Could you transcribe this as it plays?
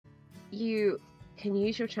you can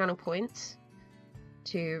use your channel points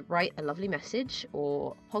to write a lovely message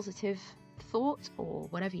or positive thought or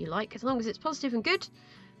whatever you like, as long as it's positive and good,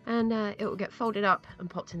 and it will get folded up and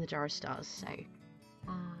popped in the jar of stars. So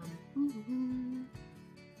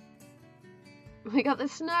we got the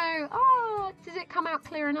snow. Oh, does it come out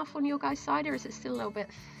clear enough on your guys' side, or is it still a little bit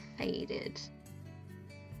faded?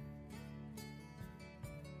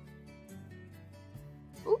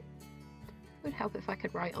 Ooh, it would help if I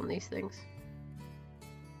could write on these things.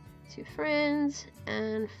 To friends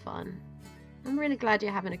and fun. I'm really glad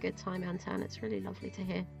you're having a good time, Antan. It's really lovely to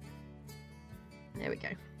hear. There we go.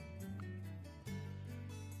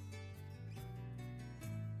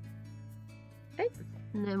 Okay,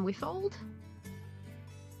 and then we fold.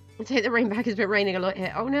 I take the rain back. It's been raining a lot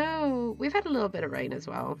here. Oh no, we've had a little bit of rain as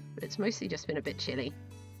well, but it's mostly just been a bit chilly.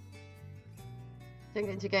 Don't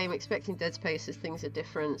go into game expecting Dead Space as things are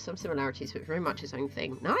different. Some similarities, but very much its own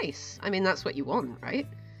thing. Nice. I mean, that's what you want, right?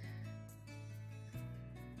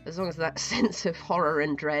 As long as that sense of horror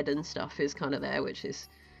and dread and stuff is kind of there, which is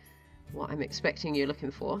what I'm expecting you're looking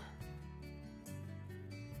for.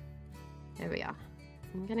 There we are.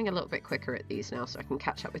 I'm getting a little bit quicker at these now so I can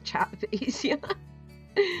catch up with chat a bit easier.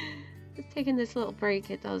 Just taking this little break,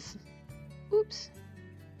 it does... Oops.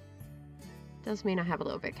 Does mean I have a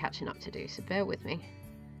little bit catching up to do, so bear with me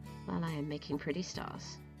while I am making pretty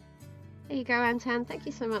stars. There you go, Antan. Thank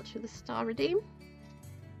you so much for the star redeem.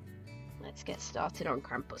 Let's get started on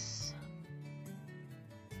Krampus.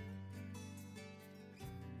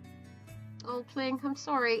 Oh, Plink, I'm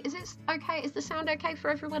sorry. Is it okay? Is the sound okay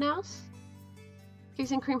for everyone else?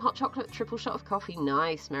 Cookies and cream hot chocolate, triple shot of coffee.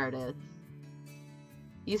 Nice, Meredith.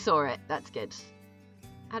 You saw it. That's good.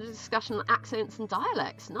 Had a discussion on accents and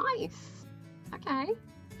dialects. Nice. Okay.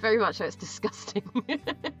 Very much so. It's disgusting.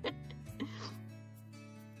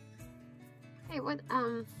 Hey, what,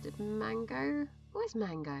 did Mango... Where's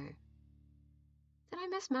Mango? Did I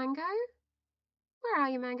miss Mango? Where are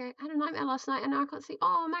you, Mango? I had a nightmare last night and now I can't see...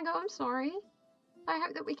 Oh, Mango, I'm sorry. I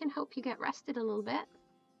hope that we can help you get rested a little bit.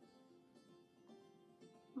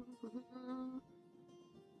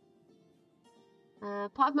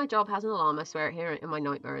 Part of my job has an alarm, I swear it here in my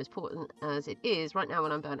nightmare, as important as it is. Right now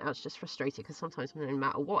when I'm burnt out, it's just frustrated because sometimes no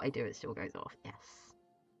matter what I do, it still goes off. Yes.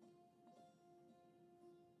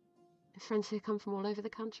 Friends who come from all over the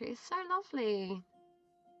country is so lovely.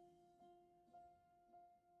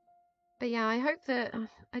 But yeah, I hope that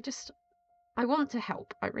I want to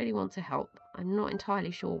help. I really want to help. I'm not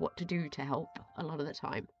entirely sure what to do to help a lot of the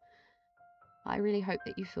time. I really hope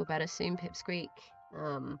that you feel better soon, Pipsqueak.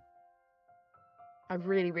 I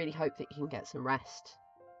really, really hope that you can get some rest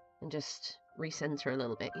and just recenter a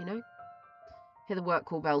little bit, you know? Hear the work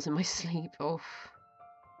call bells in my sleep. Oh.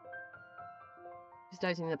 Just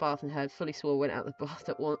dozing in the bath and heard fully swore went out of the bath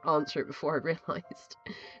that won't answer it before I realised.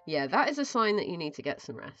 Yeah, that is a sign that you need to get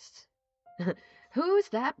some rest. Who's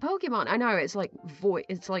that Pokemon? I know, it's like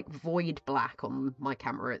void black on my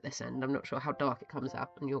camera at this end. I'm not sure how dark it comes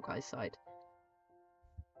out on your guys' side.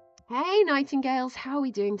 Hey, Nightingales, how are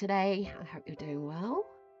we doing today? I hope you're doing well.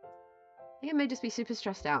 I think I may just be super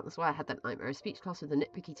stressed out. That's why I had that nightmare. A speech class with a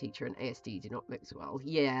nitpicky teacher and ASD do not mix well.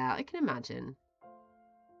 Yeah, I can imagine.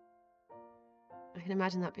 I can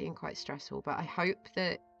imagine that being quite stressful, but I hope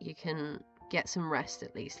that you can get some rest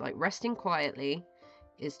at least. Like, resting quietly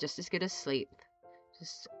is just as good as sleep.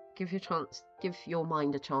 Just give your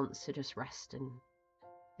mind a chance to just rest and...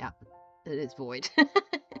 Yeah, it is void.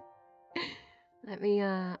 Let me,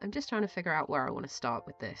 I'm just trying to figure out where I want to start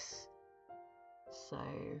with this. So,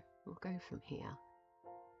 we'll go from here.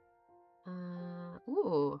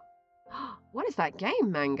 Ooh. What is that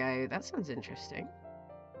game, Mango? That sounds interesting.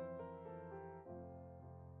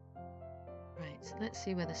 Right, so let's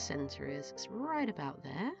see where the center is. It's right about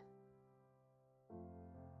there.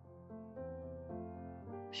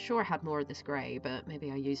 I'm sure I had more of this grey, but maybe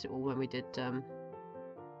I used it all when we did, Tara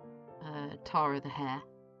the Hare.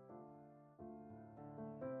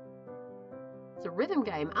 It's a rhythm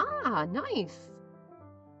game. Ah, nice.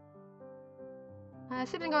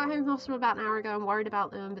 Sibling got home from hospital about an hour ago. I'm worried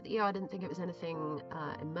about them, but the ER didn't think it was anything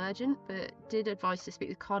emergent, but did advise to speak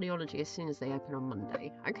with cardiology as soon as they open on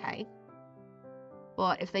Monday. Okay.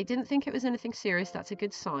 Well, if they didn't think it was anything serious, that's a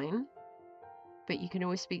good sign. But you can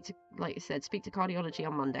always speak to, like you said, speak to cardiology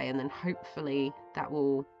on Monday, and then hopefully that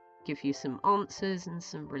will give you some answers and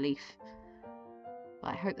some relief.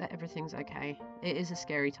 But I hope that everything's okay. It is a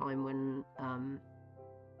scary time when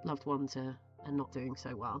loved ones are not doing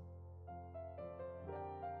so well.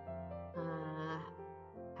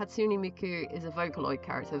 Hatsune Miku is a Vocaloid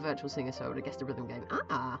character, a virtual singer, so I would have guessed a rhythm game.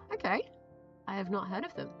 Ah, okay. I have not heard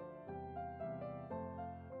of them.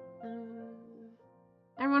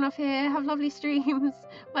 everyone off here. Have lovely streams.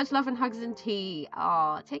 Much love and hugs and tea.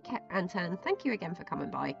 Ah, take care, Anton. Thank you again for coming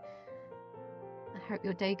by. I hope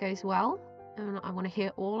your day goes well, and I want to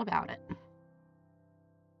hear all about it.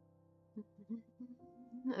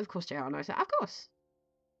 Of course, JR knows that. Of course.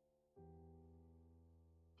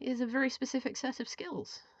 He has a very specific set of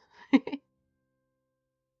skills.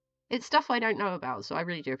 It's stuff I don't know about, so I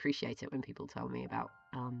really do appreciate it when people tell me about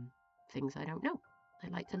things I don't know. I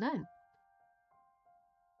like to learn.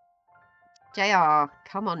 JR,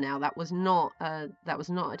 come on now. That was not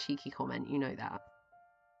a cheeky comment. You know that.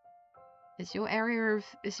 It's your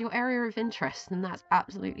area of interest, and that's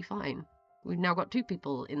absolutely fine. We've now got 2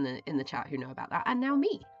 people in the chat who know about that, and now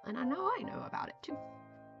me, and I know about it too.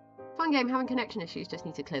 Fun game, having connection issues, just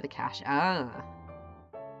need to clear the cache. Ah.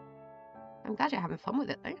 I'm glad you're having fun with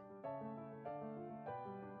it though.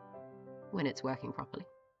 When it's working properly.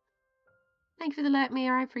 Thank you for the alert,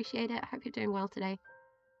 Mia, I appreciate it. I hope you're doing well today.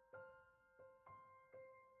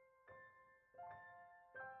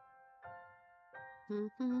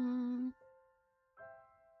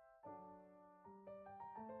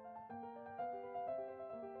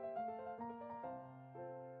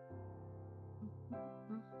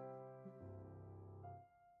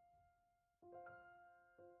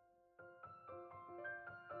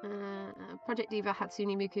 Project Diva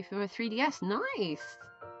Hatsune Miku for a 3DS. Nice!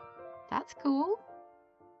 That's cool.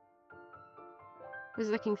 I was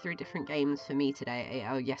looking through different games for me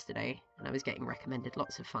yesterday, and I was getting recommended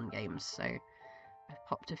lots of fun games, so I've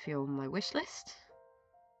popped a few on my wish list.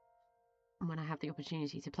 And when I have the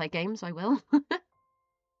opportunity to play games, I will.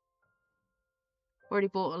 Already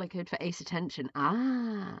bought all I could for Ace Attention.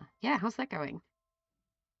 Ah, yeah, how's that going?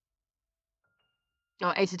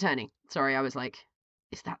 Oh, Ace Attorney. Sorry, I was like,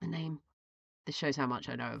 is that the name? This shows how much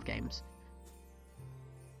I know of games.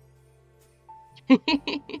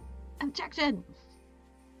 Objection!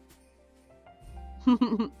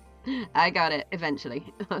 I got it,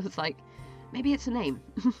 eventually. I was like, maybe it's a name.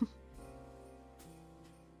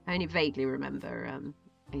 I only vaguely remember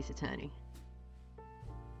Ace Attorney.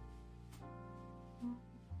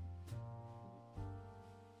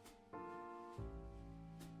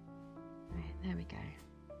 Right, there we go.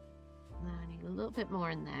 Now I need a little bit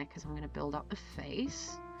more in there because I'm going to build up the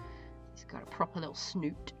face. He's got a proper little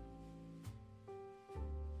snoot.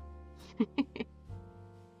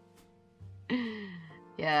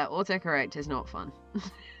 Yeah, autocorrect is not fun.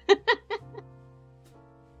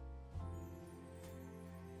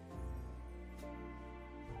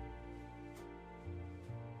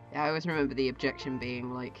 Yeah, I always remember the objection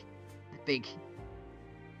being like the big...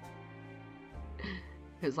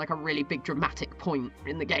 It was like a really big dramatic point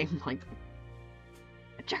in the game, like...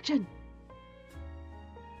 Objection!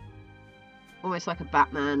 Almost like a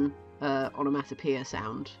Batman onomatopoeia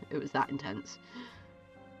sound. It was that intense.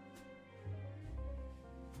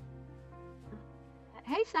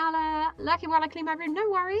 Hey Salah! Lurking while I clean my room, no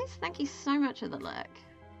worries! Thank you so much for the lurk.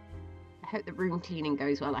 I hope the room cleaning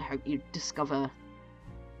goes well. I hope you discover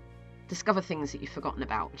things that you've forgotten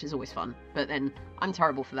about, which is always fun. But then I'm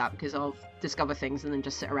terrible for that because I'll discover things and then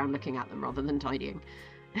just sit around looking at them rather than tidying.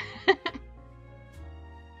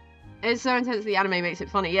 It's so intense the anime makes it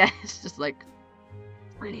funny. Yeah, it's just like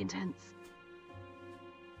really intense.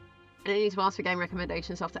 I need to ask for game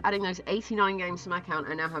recommendations. After adding those 89 games to my account,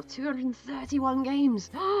 I now have 231 games.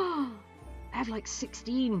 I have like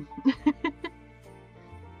 16.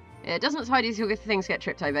 Yeah, it doesn't tidy till things get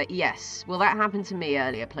tripped over. Yes. Well, that happened to me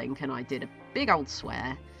earlier, Plink, and I did a big old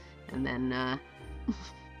swear. And then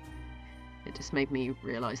it just made me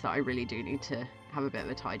realise that I really do need to have a bit of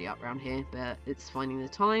a tidy up around here. But it's finding the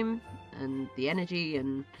time and the energy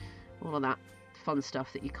and all of that fun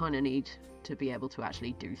stuff that you kind of need to be able to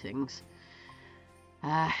actually do things.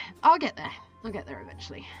 I'll get there. I'll get there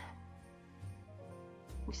eventually.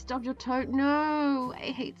 You stubbed your toe? No! I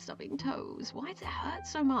hate stubbing toes. Why does it hurt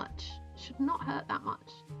so much? It should not hurt that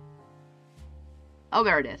much. Oh,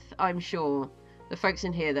 Meredith, I'm sure the folks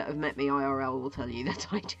in here that have met me IRL will tell you that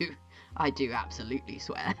I do absolutely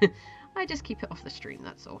swear. I just keep it off the stream,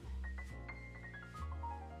 that's all.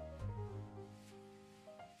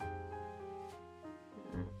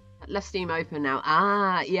 Left Steam open now.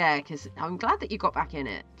 Ah, yeah, because I'm glad that you got back in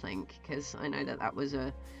it, Plink, because I know that was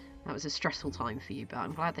a stressful time for you, but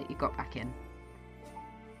I'm glad that you got back in.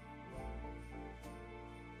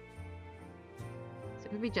 So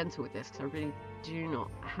I'm going to be gentle with this, because I really do not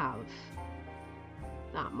have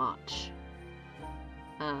that much.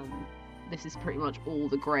 This is pretty much all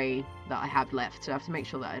the grey that I have left, so I have to make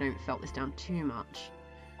sure that I don't felt this down too much,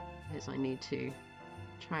 because I need to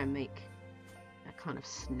try and make a kind of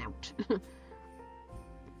snout.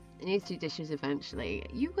 You need to do dishes eventually.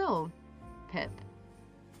 You will, Pip.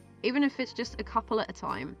 Even if it's just a couple at a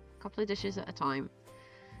time. A couple of dishes at a time.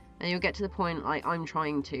 And you'll get to the point, like, I'm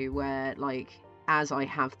trying to, where, like, as I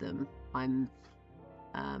have them, I'm,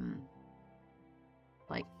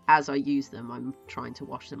 like, as I use them, I'm trying to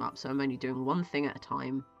wash them up. So I'm only doing one thing at a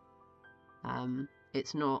time.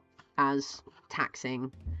 It's not as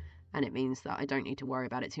taxing, and it means that I don't need to worry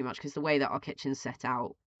about it too much, because the way that our kitchen's set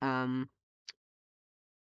out, I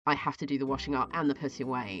have to do the washing up and the putting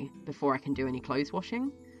away before I can do any clothes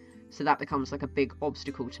washing. So that becomes like a big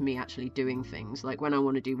obstacle to me actually doing things. Like when I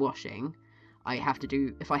want to do washing,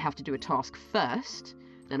 if I have to do a task first,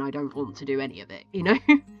 then I don't want to do any of it, you know?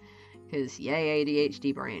 Because yay,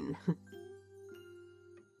 ADHD brain.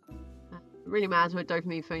 Really mad when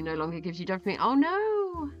dopamine phone no longer gives you dopamine. Oh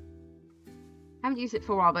no! I haven't used it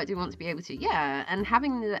for a while, but I do want to be able to. Yeah, and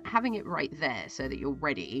having it right there so that you're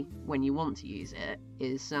ready when you want to use it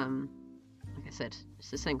is, like I said, it's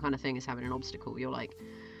the same kind of thing as having an obstacle. You're like,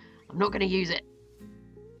 I'm not going to use it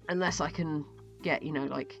unless I can get, you know,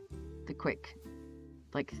 like the quick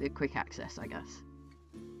access, I guess.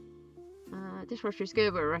 Dishwasher is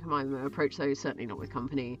good, but I recommend my approach those, certainly not with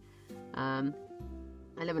company. I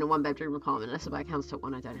live in a one-bedroom apartment. Unless I buy a countertop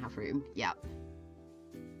one, I don't have room. Yeah.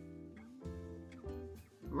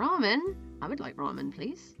 Ramen? I would like ramen,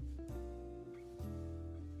 please.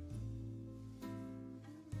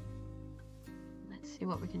 Let's see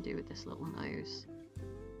what we can do with this little nose.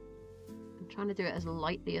 I'm trying to do it as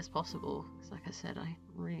lightly as possible, because like I said, I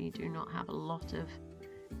really do not have a lot of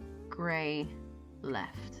grey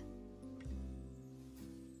left.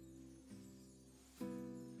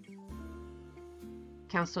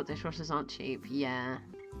 Countertop dishwashers aren't cheap, yeah.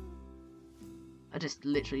 I just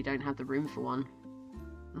literally don't have the room for one.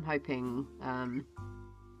 I'm hoping,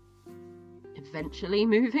 eventually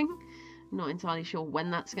moving. Not entirely sure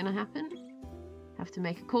when that's going to happen. Have to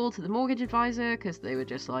make a call to the mortgage advisor, because they were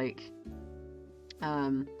just like,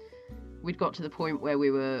 we'd got to the point where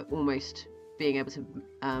we were almost being able to,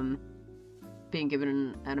 being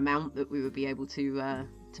given an amount that we would be able to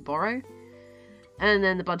borrow. And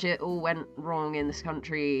then the budget all went wrong in this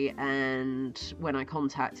country, and when I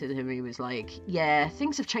contacted him, he was like, yeah,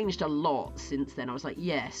 things have changed a lot since then. I was like,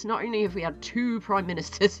 yes, not only have we had 2 prime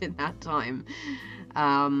ministers in that time,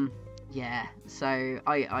 yeah, so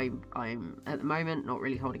I'm at the moment not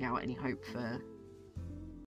really holding out any hope for